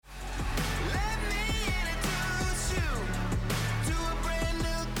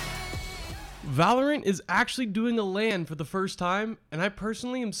Valorant is actually doing a LAN for the first time, and I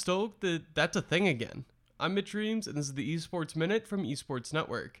personally am stoked that that's a thing again. I'm Mitch Reams, and this is the Esports Minute from Esports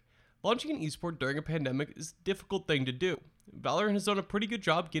Network. Launching an esport during a pandemic is a difficult thing to do. Valorant has done a pretty good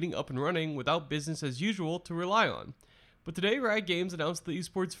job getting up and running without business as usual to rely on. But today, Riot Games announced the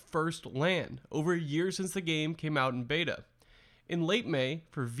esports' first LAN, over a year since the game came out in beta. In late May,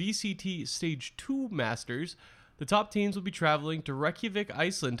 for VCT Stage 2 Masters, the top teams will be traveling to Reykjavik,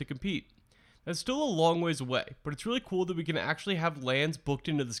 Iceland to compete. That's still a long ways away, but it's really cool that we can actually have LANs booked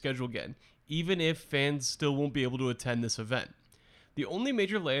into the schedule again, even if fans still won't be able to attend this event. The only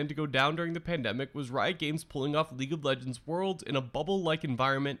major LAN to go down during the pandemic was Riot Games pulling off League of Legends Worlds in a bubble-like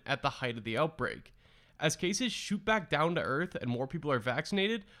environment at the height of the outbreak. As cases shoot back down to earth and more people are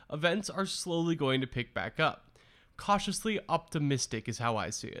vaccinated, events are slowly going to pick back up. Cautiously optimistic is how I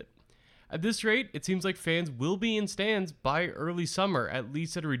see it. At this rate, it seems like fans will be in stands by early summer, at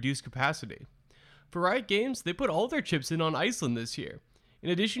least at a reduced capacity. For Riot Games, they put all their chips in on Iceland this year. In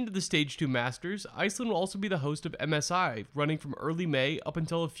addition to the Stage 2 Masters, Iceland will also be the host of MSI, running from early May up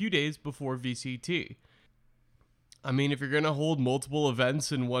until a few days before VCT. I mean, if you're going to hold multiple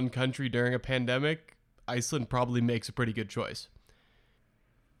events in one country during a pandemic, Iceland probably makes a pretty good choice.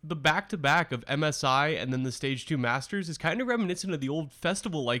 The back-to-back of MSI and then the Stage 2 Masters is kind of reminiscent of the old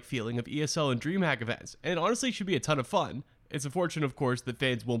festival-like feeling of ESL and DreamHack events, and it honestly should be a ton of fun. It's unfortunate, of course, that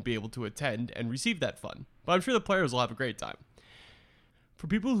fans won't be able to attend and receive that fun, but I'm sure the players will have a great time. For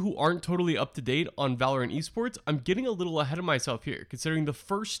people who aren't totally up to date on Valorant esports, I'm getting a little ahead of myself here, considering the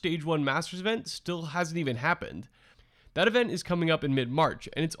first Stage 1 Masters event still hasn't even happened. That event is coming up in mid-March,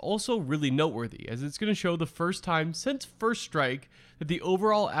 and it's also really noteworthy, as it's going to show the first time since First Strike that the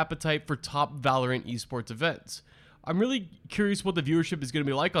overall appetite for top Valorant esports events. I'm really curious what the viewership is going to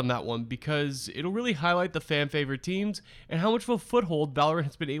be like on that one, because it'll really highlight the fan-favorite teams and how much of a foothold Valorant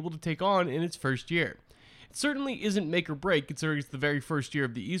has been able to take on in its first year. It certainly isn't make or break, considering it's the very first year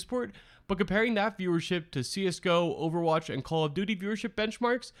of the esport, but comparing that viewership to CSGO, Overwatch, and Call of Duty viewership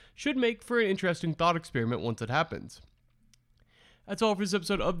benchmarks should make for an interesting thought experiment once it happens. That's all for this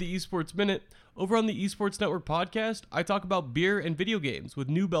episode of the Esports Minute. Over on the Esports Network podcast, I talk about beer and video games with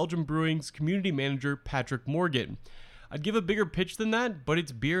New Belgium Brewing's community manager, Patrick Morgan. I'd give a bigger pitch than that, but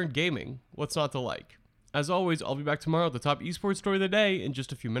it's beer and gaming. What's not to like? As always, I'll be back tomorrow with the top esports story of the day in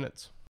just a few minutes.